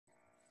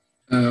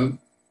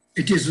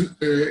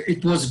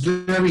it was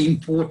very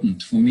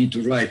important for me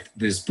to write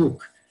this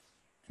book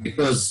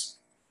because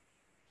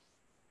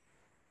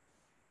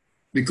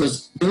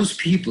those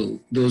people,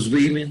 those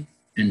women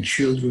and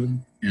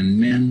children and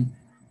men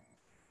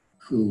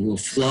who were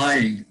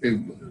flying,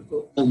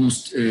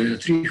 almost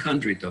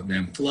 300 of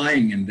them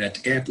flying in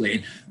that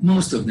airplane,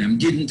 most of them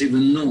didn't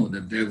even know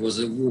that there was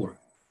a war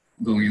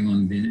going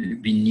on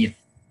beneath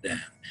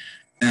them.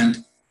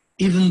 And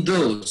even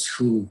those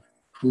who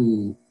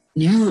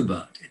knew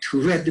about it,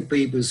 who read the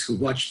papers, who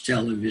watched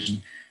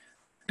television,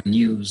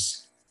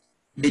 news,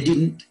 they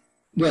didn't,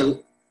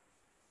 well,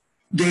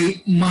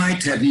 they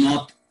might have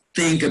not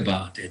think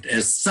about it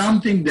as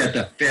something that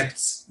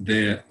affects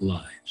their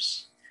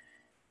lives.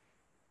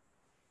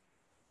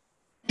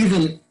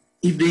 Even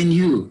if they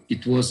knew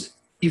it was,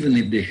 even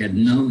if they had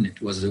known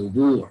it was a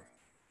war,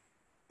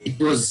 it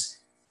was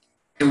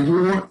a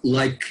war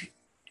like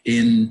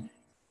in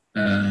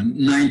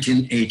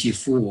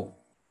 1984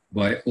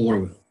 by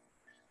Orwell.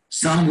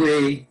 Some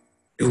way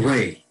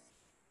away,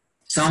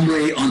 some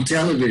way on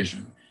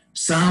television,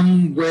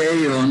 some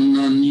way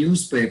on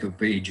newspaper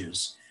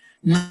pages,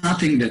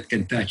 nothing that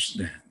can touch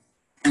them.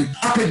 And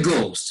up it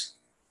goes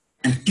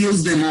and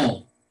kills them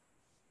all.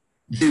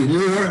 The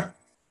war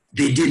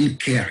they didn't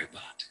care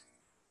about.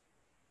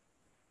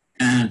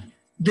 And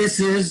this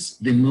is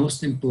the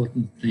most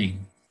important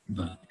thing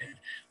about it,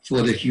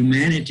 for the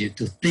humanity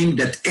to think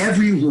that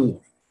every war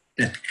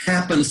that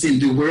happens in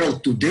the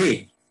world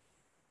today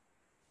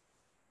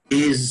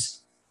is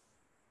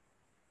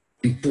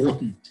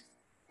important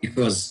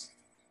because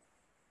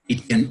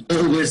it can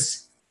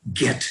always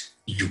get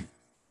you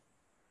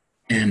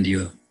and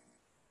your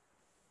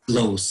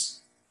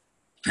close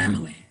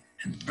family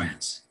and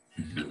friends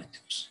and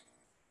relatives.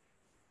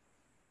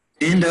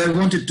 And I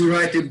wanted to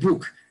write a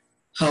book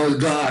how a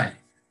guy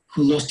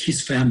who lost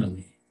his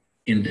family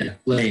in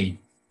that plane,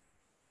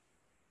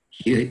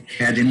 he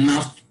had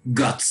enough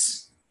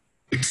guts,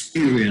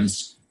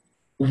 experience,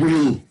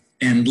 will,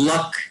 and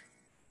luck,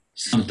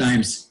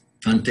 sometimes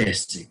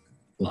fantastic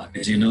luck,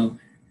 as you know,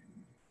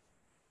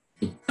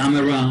 to come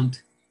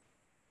around,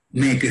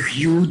 make a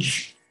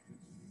huge,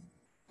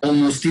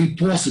 almost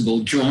impossible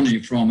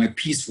journey from a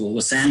peaceful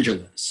Los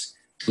Angeles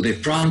to the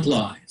front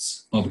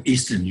lines of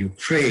Eastern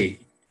Ukraine,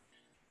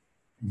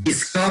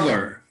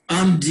 discover,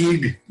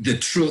 undig the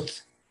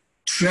truth,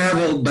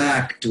 travel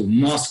back to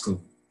Moscow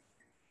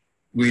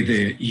with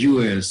a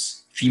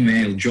US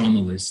female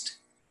journalist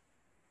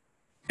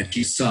at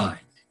his side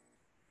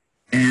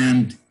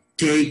and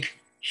take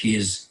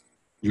his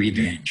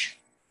revenge.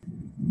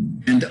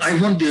 And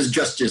I want this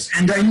justice.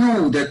 And I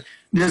know that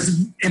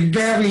there's a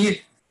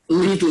very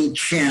little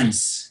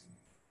chance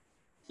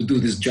to do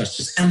this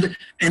justice. And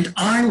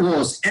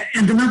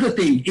another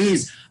thing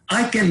is,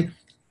 I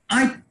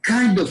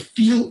kind of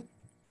feel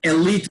a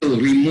little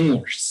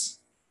remorse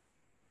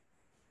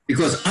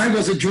because I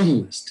was a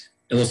journalist,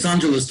 a Los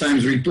Angeles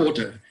Times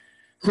reporter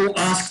who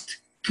asked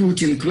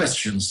Putin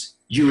questions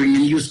during a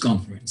news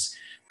conference.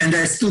 And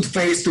I stood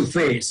face to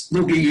face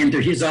looking into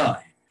his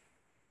eye.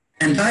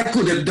 And I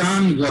could have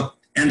done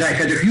and I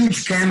had a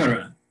huge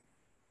camera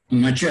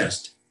on my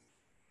chest.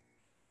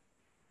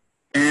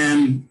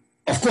 And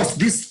of course,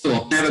 this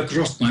thought never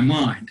crossed my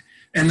mind.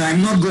 And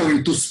I'm not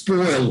going to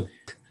spoil.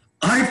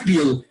 I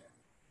feel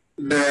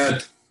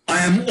that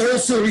I am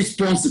also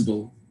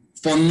responsible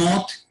for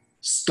not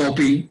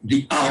stopping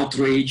the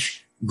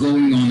outrage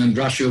going on in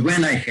Russia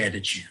when I had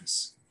a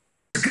chance.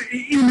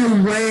 In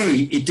a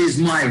way, it is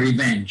my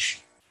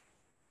revenge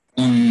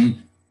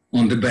on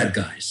the bad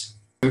guys.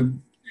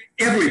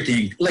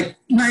 Everything, like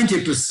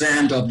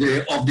 90% of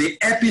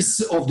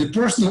the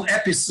personal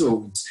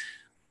episodes,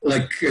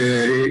 like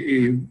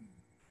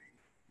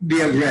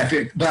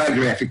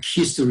biographic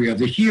history of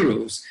the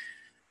heroes,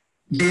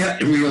 they are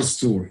real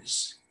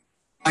stories.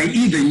 I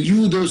either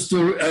knew those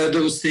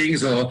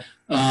things, or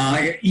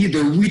I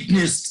either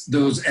witnessed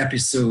those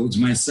episodes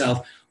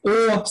myself,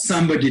 or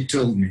somebody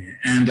told me,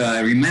 and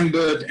I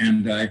remembered,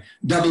 and I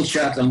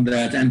double-checked on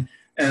that, and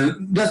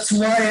that's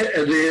why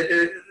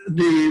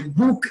the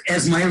book,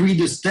 as my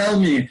readers tell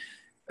me,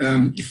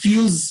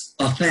 feels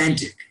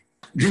authentic.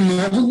 The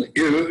novel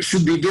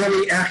should be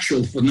very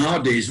actual for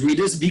nowadays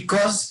readers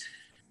because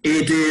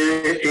it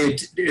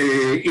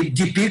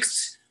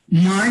depicts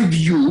my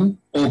view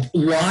of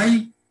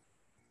why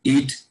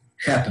it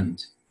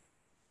happened.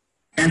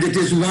 And it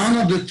is one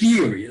of the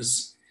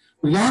theories,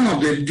 one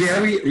of the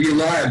very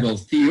reliable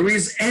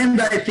theories, and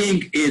I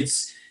think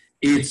it's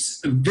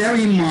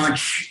very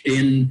much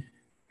in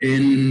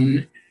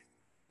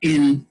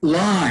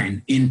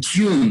line, in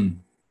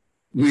tune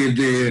with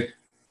the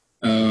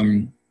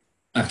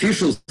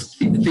official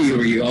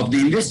theory of the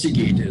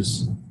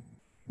investigators.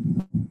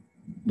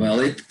 Well,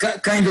 it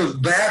kind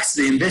of backs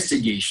the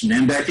investigation,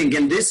 and I think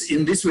in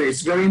this way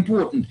it's very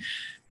important.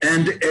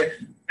 And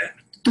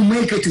to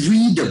make it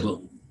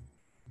readable,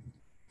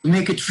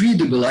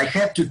 I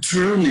had to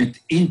turn it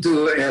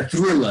into a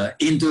thriller,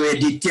 into a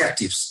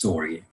detective story.